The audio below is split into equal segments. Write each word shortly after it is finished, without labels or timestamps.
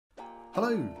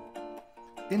Hello!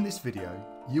 In this video,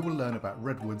 you will learn about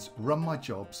Redwood's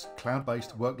RunMyJobs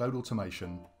cloud-based workload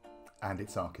automation and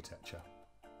its architecture.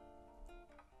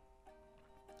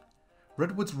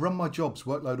 Redwood's RunMyJobs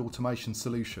workload automation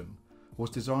solution was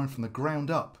designed from the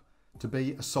ground up to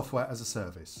be a software as a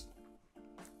service.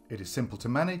 It is simple to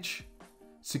manage,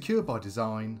 secure by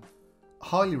design,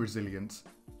 highly resilient,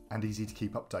 and easy to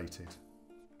keep updated.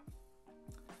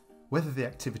 Whether the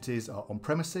activities are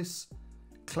on-premises,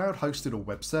 cloud-hosted or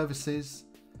web services,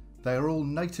 they are all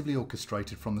natively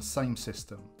orchestrated from the same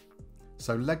system,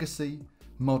 so legacy,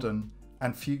 modern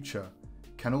and future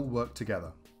can all work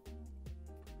together.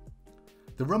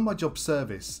 The RunMyJobs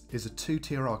service is a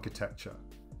two-tier architecture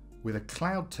with a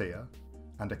cloud tier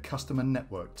and a customer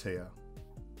network tier.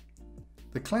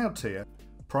 The cloud tier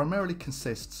primarily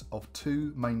consists of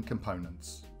two main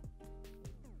components.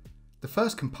 The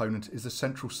first component is a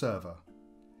central server.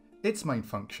 Its main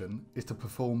function is to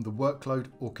perform the workload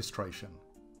orchestration.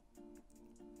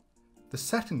 The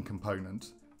second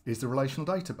component is the relational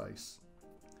database.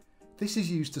 This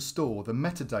is used to store the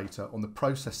metadata on the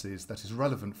processes that is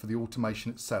relevant for the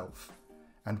automation itself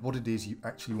and what it is you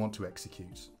actually want to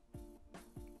execute.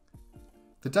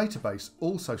 The database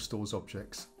also stores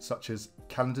objects such as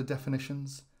calendar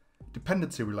definitions,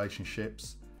 dependency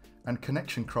relationships, and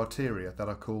connection criteria that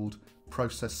are called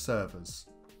process servers.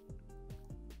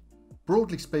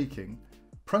 Broadly speaking,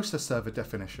 process server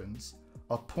definitions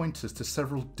are pointers to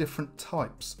several different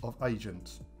types of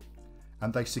agent,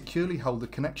 and they securely hold the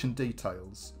connection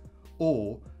details,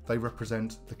 or they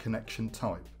represent the connection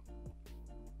type.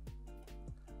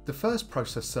 The first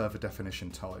process server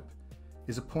definition type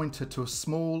is a pointer to a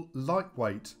small,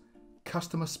 lightweight,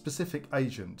 customer-specific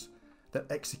agent that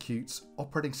executes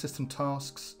operating system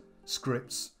tasks,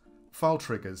 scripts, file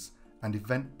triggers, and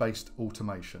event-based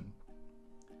automation.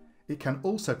 It can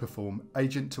also perform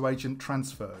agent-to-agent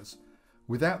transfers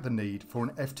without the need for an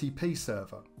FTP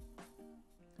server.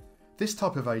 This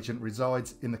type of agent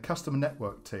resides in the customer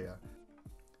network tier.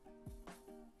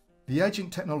 The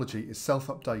agent technology is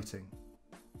self-updating.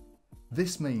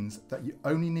 This means that you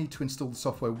only need to install the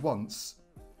software once,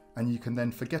 and you can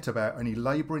then forget about any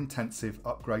labour-intensive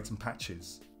upgrades and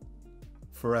patches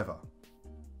forever.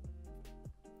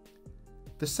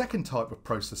 The second type of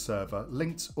process server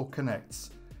links or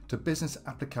connects to business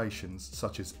applications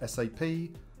such as SAP,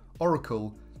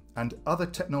 Oracle, and other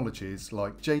technologies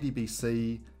like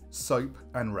JDBC, SOAP,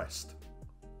 and REST.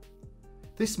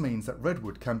 This means that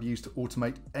Redwood can be used to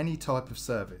automate any type of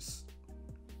service.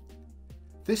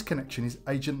 This connection is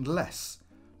agentless,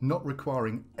 not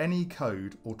requiring any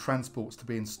code or transports to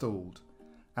be installed,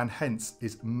 and hence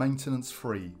is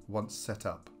maintenance-free once set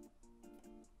up.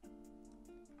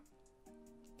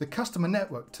 The customer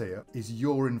network tier is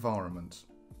your environment.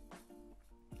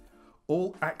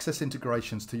 All access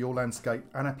integrations to your landscape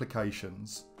and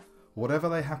applications, whatever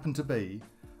they happen to be,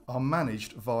 are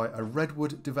managed via a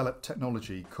Redwood developed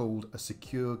technology called a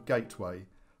secure gateway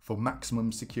for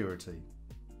maximum security.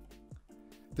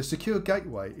 The secure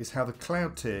gateway is how the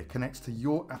cloud tier connects to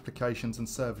your applications and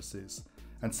services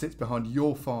and sits behind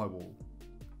your firewall.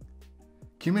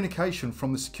 Communication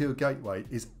from the secure gateway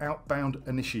is outbound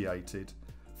initiated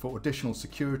for additional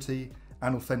security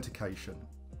and authentication,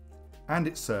 and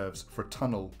it serves for a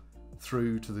tunnel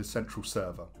through to the central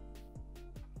server.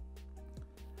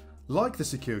 Like the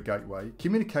secure gateway,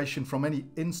 communication from any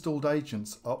installed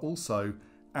agents are also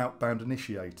outbound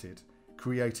initiated,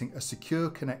 creating a secure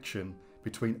connection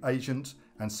between agent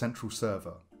and central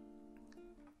server.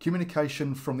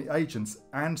 Communication from the agents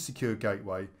and secure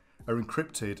gateway are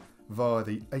encrypted via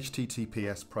the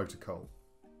HTTPS protocol.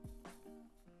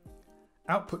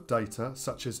 Output data,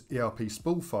 such as ERP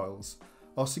spool files,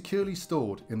 are securely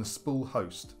stored in the spool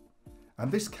host, and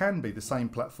this can be the same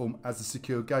platform as the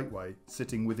secure gateway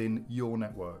sitting within your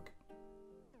network.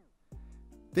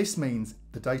 This means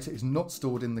the data is not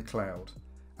stored in the cloud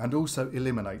and also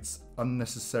eliminates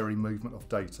unnecessary movement of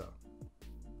data.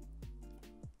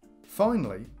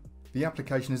 Finally, the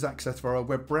application is accessed via a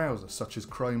web browser such as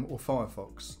Chrome or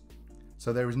Firefox,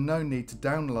 so there is no need to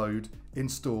download,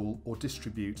 install or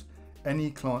distribute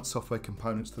any client software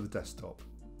components to the desktop.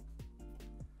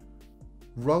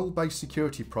 Role-based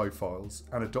security profiles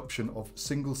and adoption of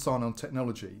single sign-on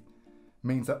technology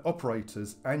means that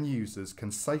operators and users can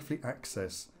safely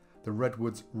access the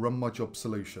Redwood's RunMyJobs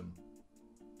solution.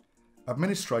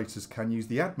 Administrators can use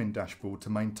the admin dashboard to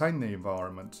maintain the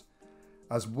environment,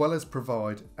 as well as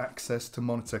provide access to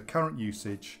monitor current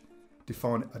usage,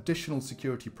 define additional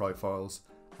security profiles,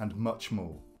 and much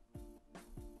more.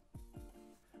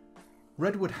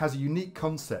 Redwood has a unique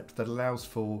concept that allows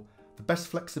for the best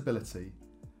flexibility,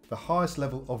 the highest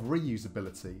level of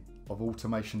reusability of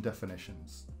automation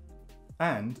definitions,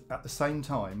 and at the same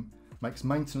time makes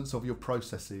maintenance of your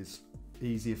processes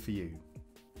easier for you.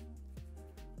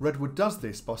 Redwood does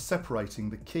this by separating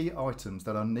the key items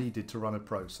that are needed to run a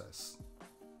process.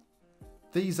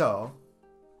 These are,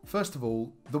 first of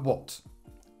all, the what.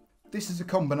 This is a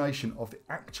combination of the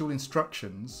actual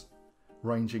instructions,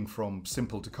 ranging from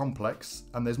simple to complex,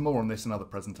 and there's more on this in other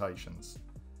presentations.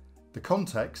 The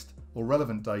context or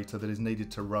relevant data that is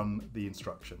needed to run the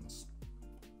instructions.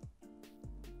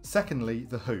 Secondly,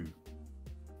 the who.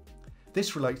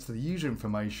 This relates to the user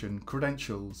information,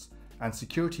 credentials, and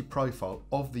security profile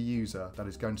of the user that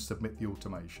is going to submit the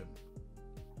automation.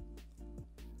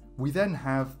 We then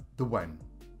have the when.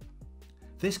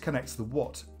 This connects the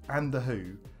what and the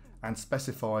who and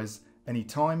specifies any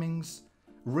timings,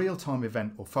 real-time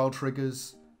event or file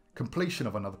triggers, completion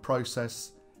of another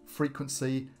process,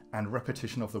 frequency and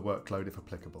repetition of the workload if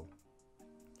applicable.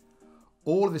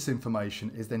 All of this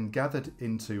information is then gathered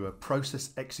into a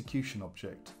process execution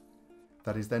object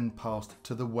that is then passed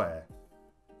to the where,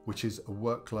 which is a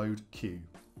workload queue.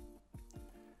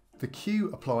 The queue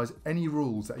applies any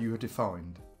rules that you have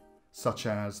defined, such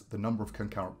as the number of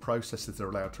concurrent processes that are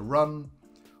allowed to run,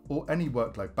 or any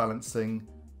workload balancing.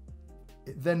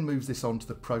 It then moves this on to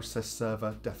the process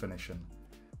server definition,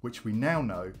 which we now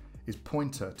know is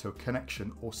pointer to a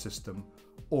connection or system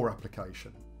or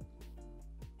application.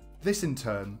 This in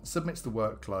turn submits the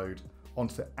workload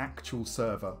onto the actual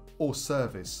server or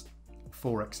service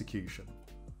for execution.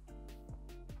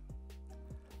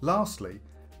 Lastly,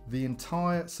 the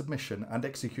entire submission and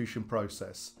execution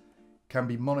process can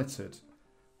be monitored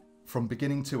from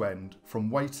beginning to end, from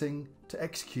waiting to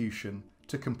execution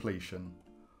to completion,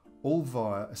 all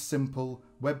via a simple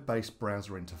web-based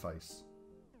browser interface.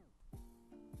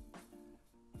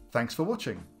 Thanks for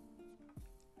watching.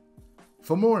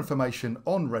 For more information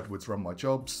on Redwood's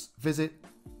RunMyJobs, visit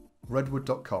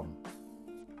redwood.com.